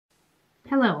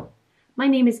Hello, my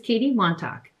name is Katie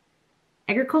Wantoch,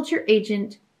 Agriculture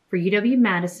Agent for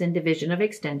UW-Madison Division of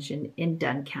Extension in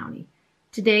Dunn County.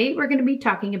 Today we're going to be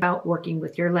talking about working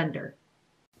with your lender.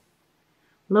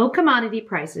 Low commodity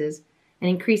prices and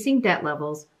increasing debt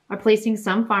levels are placing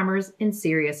some farmers in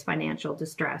serious financial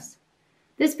distress.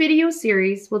 This video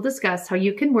series will discuss how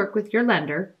you can work with your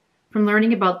lender, from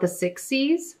learning about the 6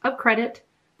 C's of credit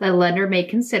that a lender may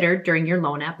consider during your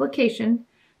loan application,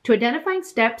 to identifying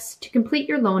steps to complete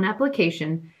your loan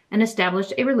application and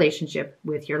establish a relationship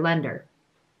with your lender.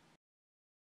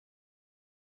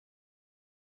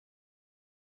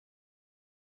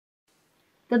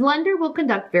 The lender will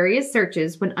conduct various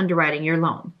searches when underwriting your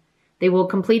loan. They will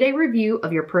complete a review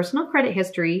of your personal credit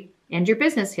history and your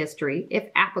business history if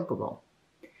applicable.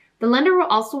 The lender will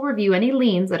also review any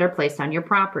liens that are placed on your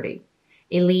property.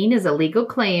 A lien is a legal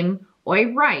claim or a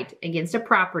right against a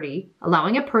property,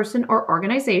 allowing a person or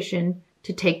organization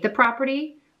to take the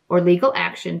property or legal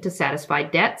action to satisfy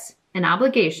debts and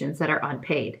obligations that are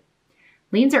unpaid.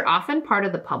 Liens are often part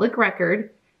of the public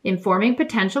record, informing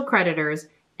potential creditors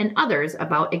and others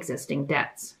about existing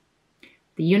debts.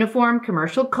 The Uniform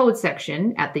Commercial Code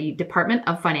section at the Department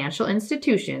of Financial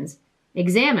Institutions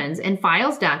examines and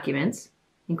files documents,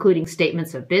 including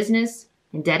statements of business,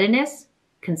 indebtedness,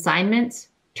 consignments,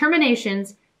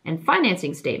 terminations, and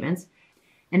financing statements,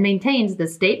 and maintains the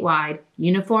statewide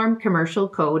Uniform Commercial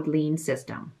Code lien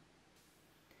system.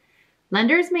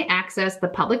 Lenders may access the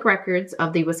public records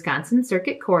of the Wisconsin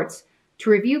Circuit Courts to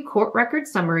review court record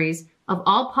summaries of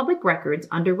all public records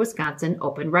under Wisconsin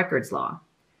Open Records Law,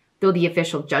 though the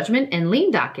official judgment and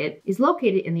lien docket is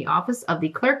located in the office of the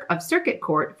Clerk of Circuit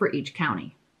Court for each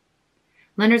county.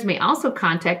 Lenders may also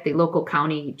contact the local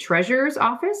county treasurer's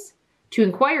office to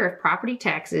inquire if property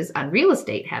taxes on real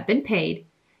estate have been paid,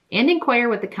 and inquire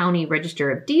with the County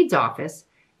Register of Deeds office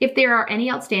if there are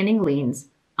any outstanding liens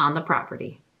on the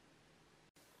property.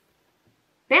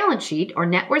 Balance sheet or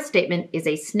net worth statement is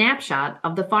a snapshot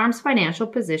of the farm's financial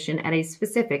position at a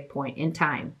specific point in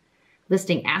time,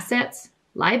 listing assets,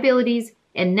 liabilities,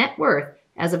 and net worth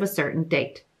as of a certain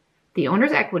date. The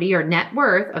owner's equity or net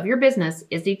worth of your business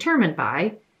is determined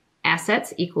by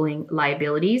assets equaling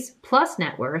liabilities plus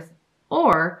net worth,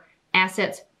 or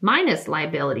assets minus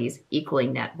liabilities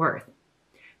equaling net worth.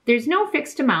 There's no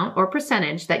fixed amount or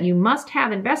percentage that you must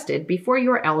have invested before you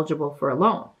are eligible for a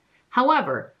loan.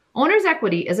 However, owner's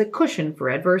equity is a cushion for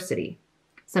adversity.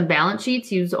 Some balance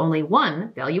sheets use only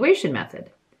one valuation method.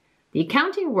 The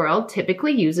accounting world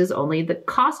typically uses only the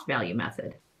cost value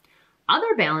method.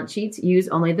 Other balance sheets use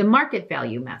only the market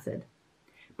value method.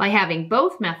 By having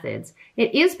both methods,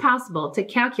 it is possible to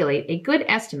calculate a good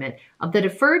estimate of the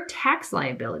deferred tax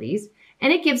liabilities,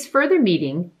 and it gives further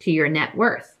meaning to your net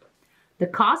worth. The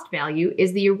cost value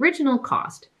is the original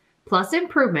cost, plus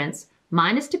improvements,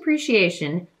 minus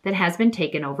depreciation that has been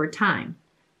taken over time.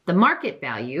 The market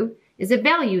value is a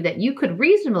value that you could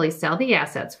reasonably sell the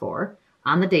assets for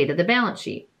on the date of the balance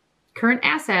sheet. Current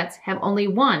assets have only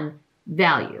one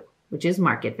value, which is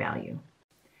market value.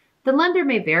 The lender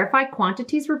may verify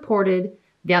quantities reported,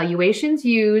 valuations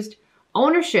used,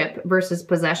 ownership versus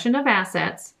possession of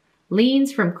assets,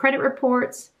 liens from credit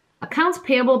reports, accounts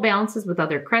payable balances with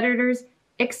other creditors,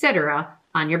 etc.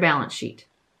 on your balance sheet.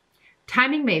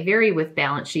 Timing may vary with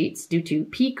balance sheets due to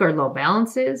peak or low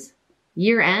balances,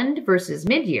 year-end versus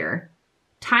mid-year,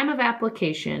 time of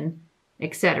application,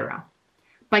 etc.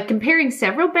 By comparing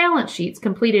several balance sheets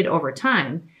completed over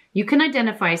time, you can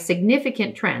identify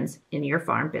significant trends in your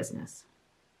farm business.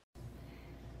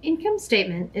 Income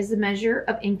statement is a measure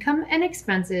of income and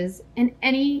expenses in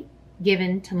any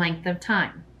given length of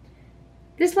time.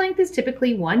 This length is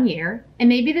typically 1 year and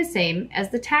may be the same as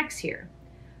the tax year.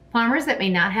 Farmers that may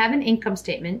not have an income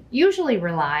statement usually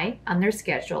rely on their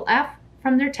Schedule F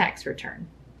from their tax return.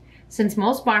 Since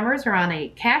most farmers are on a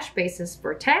cash basis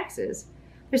for taxes,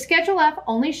 their Schedule F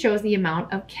only shows the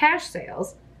amount of cash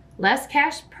sales, less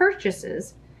cash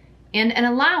purchases, and an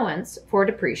allowance for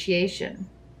depreciation.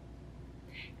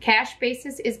 Cash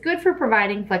basis is good for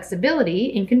providing flexibility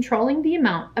in controlling the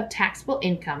amount of taxable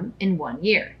income in 1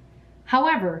 year.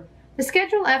 However, the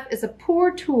Schedule F is a poor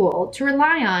tool to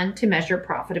rely on to measure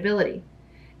profitability.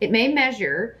 It may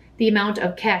measure the amount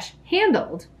of cash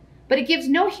handled, but it gives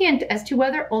no hint as to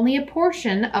whether only a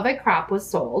portion of a crop was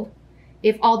sold,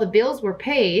 if all the bills were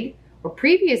paid or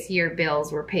previous year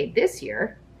bills were paid this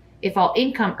year, if all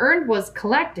income earned was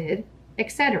collected,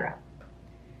 etc.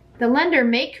 The lender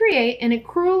may create an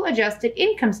accrual adjusted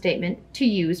income statement to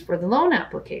use for the loan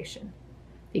application.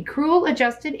 The accrual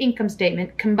adjusted income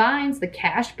statement combines the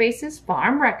cash basis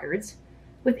farm records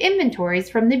with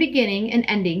inventories from the beginning and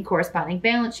ending corresponding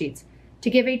balance sheets, to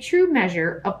give a true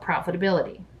measure of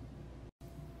profitability.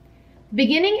 The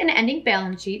beginning and ending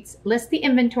balance sheets list the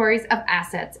inventories of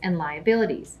assets and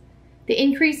liabilities. The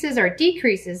increases or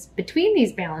decreases between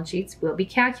these balance sheets will be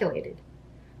calculated.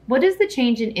 What is the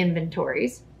change in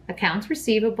inventories, accounts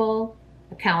receivable,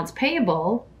 accounts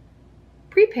payable,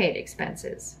 prepaid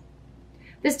expenses?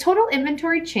 This total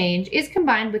inventory change is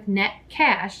combined with net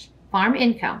cash farm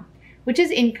income, which is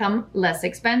income less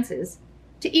expenses,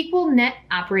 to equal net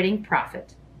operating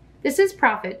profit. This is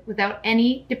profit without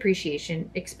any depreciation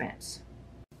expense.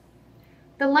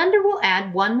 The lender will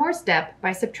add one more step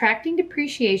by subtracting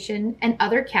depreciation and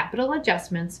other capital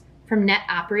adjustments from net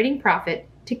operating profit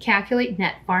to calculate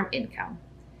net farm income.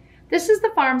 This is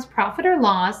the farm's profit or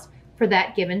loss for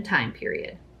that given time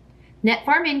period. Net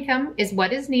farm income is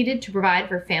what is needed to provide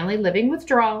for family living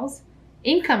withdrawals,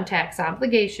 income tax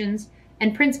obligations,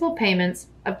 and principal payments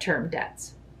of term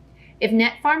debts. If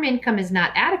net farm income is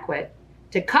not adequate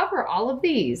to cover all of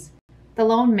these, the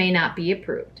loan may not be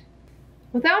approved.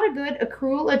 Without a good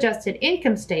accrual adjusted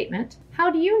income statement, how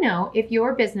do you know if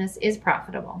your business is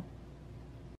profitable?